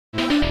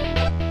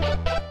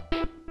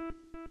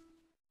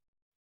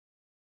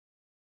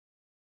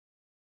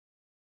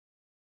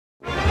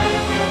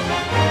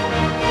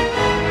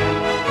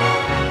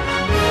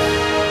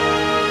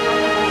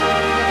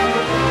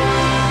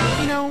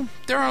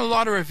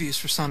lot of reviews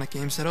for Sonic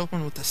games that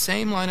open with the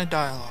same line of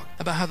dialogue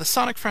about how the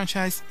Sonic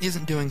franchise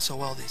isn't doing so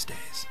well these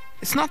days.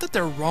 It's not that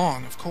they're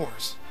wrong, of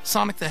course.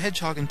 Sonic the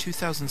Hedgehog in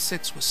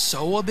 2006 was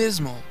so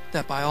abysmal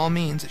that by all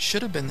means it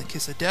should have been the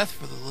kiss of death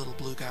for the little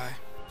blue guy.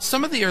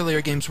 Some of the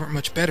earlier games weren't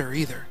much better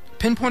either.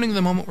 Pinpointing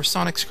the moment where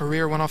Sonic's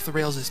career went off the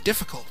rails is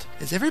difficult,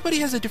 as everybody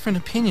has a different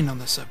opinion on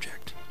the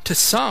subject. To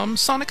some,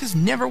 Sonic has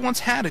never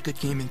once had a good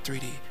game in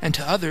 3D, and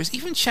to others,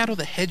 even Shadow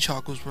the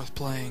Hedgehog was worth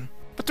playing.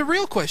 But the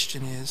real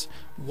question is,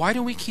 why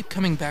do we keep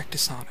coming back to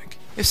Sonic?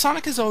 If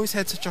Sonic has always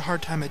had such a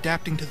hard time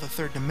adapting to the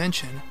third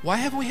dimension, why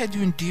have we had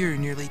to endure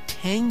nearly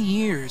 10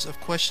 years of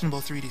questionable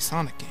 3D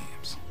Sonic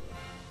games?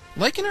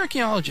 Like an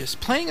archaeologist,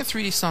 playing a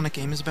 3D Sonic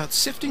game is about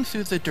sifting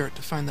through the dirt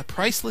to find the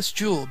priceless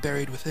jewel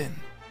buried within.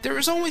 There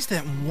is always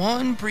that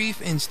one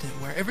brief instant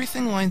where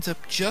everything lines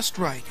up just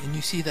right and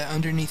you see that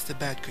underneath the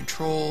bad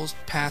controls,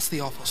 past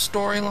the awful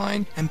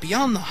storyline, and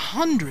beyond the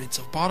hundreds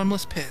of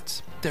bottomless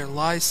pits, there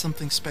lies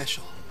something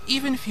special,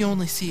 even if you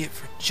only see it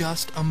for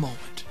just a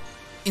moment.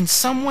 In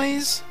some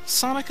ways,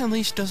 Sonic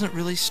Unleashed doesn't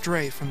really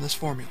stray from this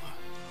formula.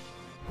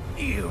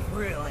 You've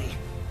really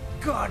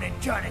gone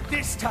and done it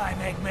this time,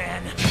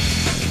 Eggman!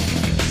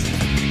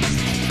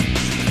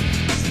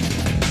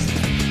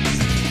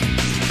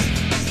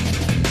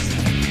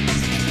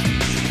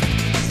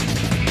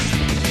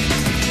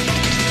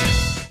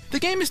 The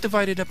game is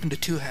divided up into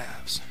two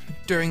halves.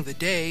 During the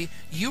day,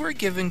 you are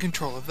given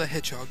control of the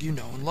hedgehog you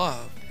know and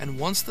love, and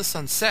once the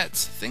sun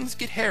sets, things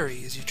get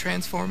hairy as you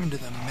transform into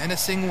the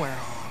menacing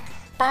werehog.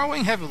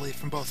 Borrowing heavily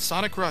from both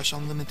Sonic Rush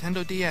on the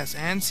Nintendo DS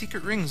and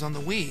Secret Rings on the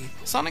Wii,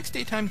 Sonic's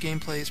daytime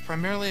gameplay is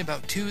primarily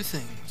about two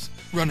things: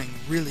 running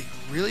really,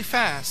 really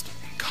fast,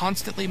 and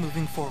constantly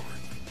moving forward.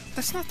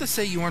 That's not to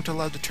say you aren't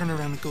allowed to turn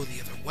around and go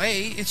the other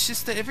way, it's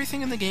just that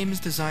everything in the game is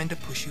designed to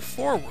push you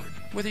forward,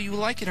 whether you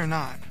like it or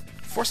not.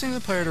 Forcing the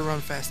player to run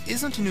fast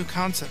isn't a new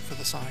concept for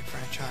the Sonic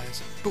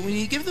franchise, but when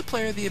you give the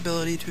player the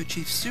ability to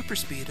achieve super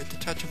speed at the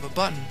touch of a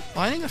button,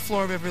 lining the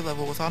floor of every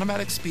level with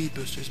automatic speed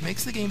boosters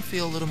makes the game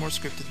feel a little more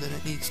scripted than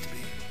it needs to be.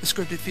 The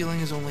scripted feeling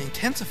is only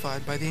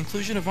intensified by the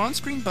inclusion of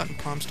on-screen button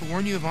prompts to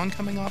warn you of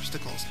oncoming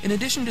obstacles, in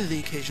addition to the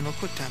occasional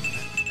QuickTime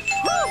event.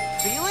 Woo!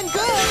 Feeling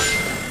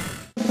good!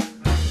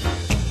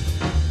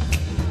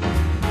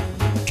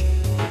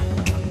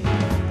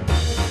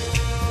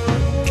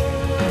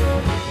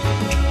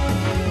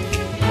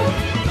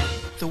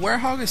 The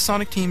Werehog is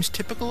Sonic Team's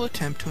typical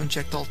attempt to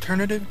inject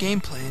alternative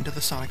gameplay into the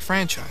Sonic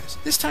franchise,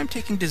 this time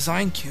taking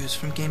design cues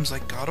from games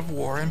like God of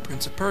War and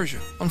Prince of Persia.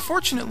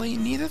 Unfortunately,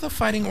 neither the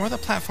fighting or the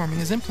platforming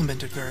is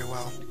implemented very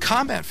well.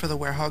 Combat for the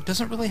Werehog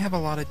doesn't really have a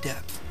lot of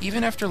depth,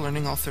 even after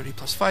learning all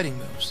 30+ fighting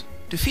moves.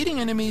 Defeating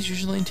enemies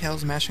usually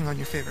entails mashing on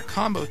your favorite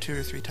combo 2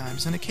 or 3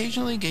 times and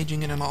occasionally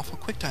engaging in an awful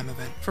QuickTime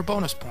event for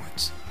bonus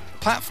points.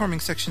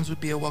 Platforming sections would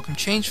be a welcome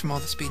change from all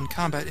the speed in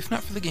combat if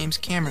not for the game's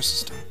camera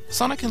system.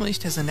 Sonic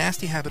Unleashed has a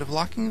nasty habit of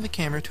locking the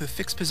camera to a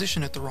fixed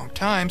position at the wrong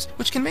times,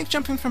 which can make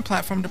jumping from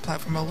platform to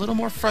platform a little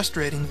more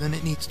frustrating than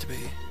it needs to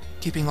be.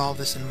 Keeping all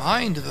this in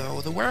mind,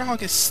 though, the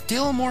Werehog is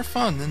still more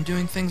fun than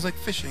doing things like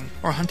fishing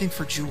or hunting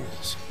for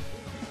jewels.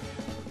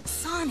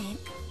 Sonic,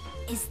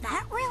 is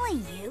that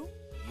really you?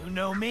 You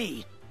know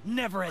me.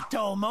 Never a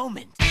dull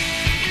moment.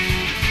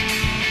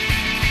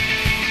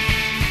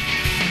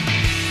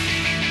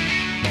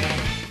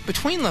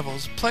 Between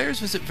levels, players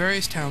visit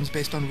various towns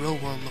based on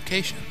real-world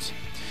locations.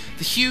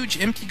 The huge,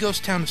 empty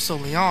ghost town of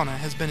Soliana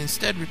has been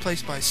instead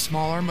replaced by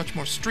smaller, much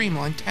more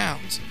streamlined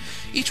towns,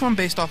 each one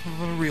based off of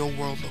a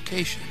real-world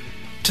location.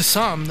 To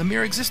some, the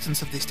mere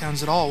existence of these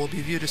towns at all will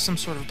be viewed as some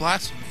sort of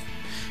blasphemy,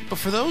 but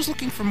for those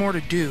looking for more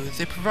to do,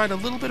 they provide a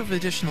little bit of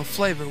additional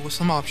flavor with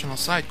some optional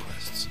side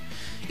quests.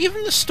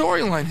 Even the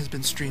storyline has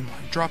been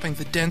streamlined, dropping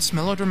the dense,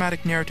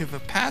 melodramatic narrative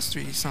of past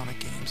 3D Sonic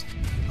games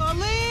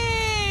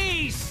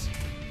Elise!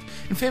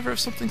 in favor of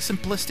something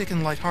simplistic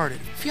and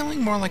lighthearted,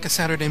 feeling more like a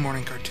Saturday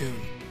morning cartoon.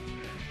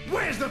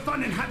 Where's the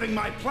fun in having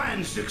my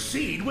plans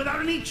succeed without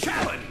any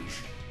challenge?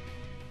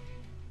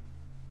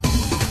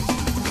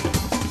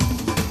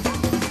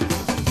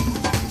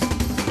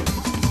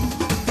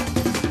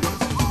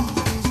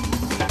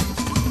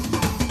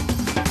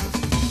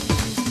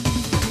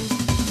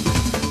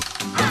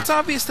 It's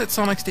obvious that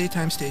Sonic's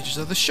daytime stages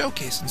are the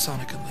showcase in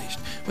Sonic Unleashed,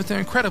 with their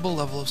incredible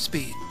level of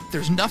speed.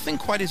 There's nothing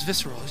quite as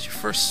visceral as your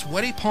first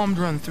sweaty palmed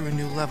run through a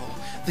new level,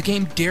 the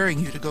game daring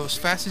you to go as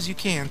fast as you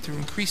can through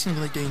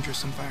increasingly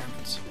dangerous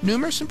environments.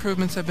 Numerous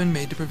improvements have been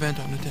made to prevent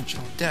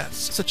unintentional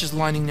deaths, such as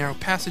lining narrow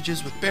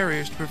passages with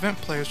barriers to prevent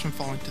players from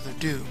falling to their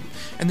doom,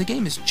 and the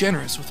game is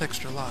generous with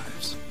extra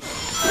lives.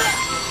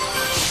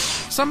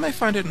 Some may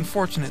find it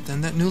unfortunate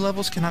then that new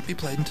levels cannot be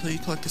played until you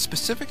collect a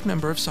specific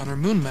number of Sun or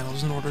Moon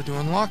medals in order to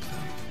unlock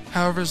them.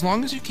 However, as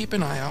long as you keep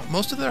an eye out,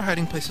 most of their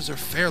hiding places are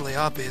fairly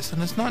obvious,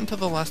 and it's not until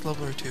the last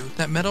level or two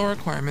that medal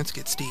requirements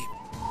get steep.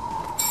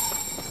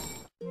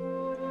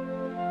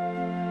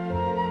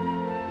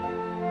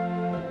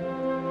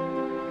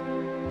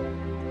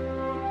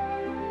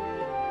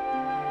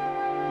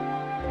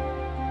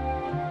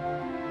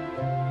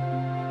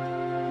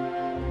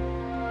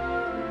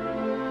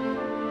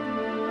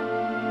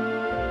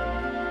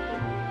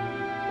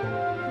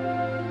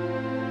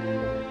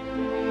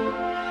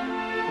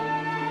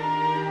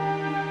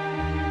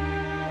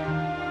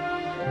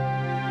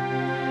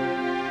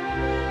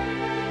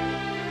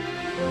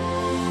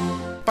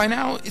 By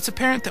now, it's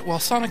apparent that while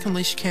Sonic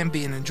Unleashed can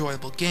be an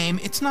enjoyable game,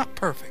 it's not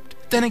perfect.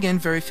 Then again,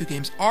 very few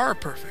games are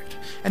perfect,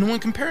 and when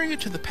comparing it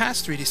to the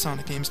past 3D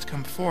Sonic games to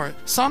come before it,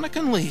 Sonic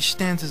Unleashed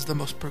stands as the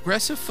most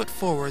progressive foot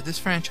forward this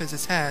franchise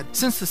has had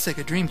since the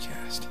Sega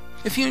Dreamcast.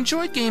 If you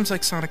enjoyed games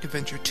like Sonic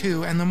Adventure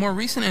 2 and the more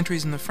recent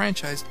entries in the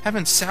franchise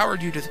haven't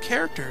soured you to the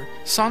character,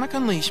 Sonic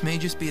Unleashed may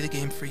just be the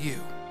game for you.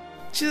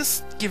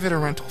 Just give it a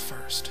rental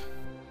first.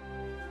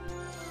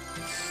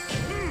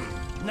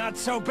 Not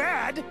so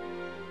bad.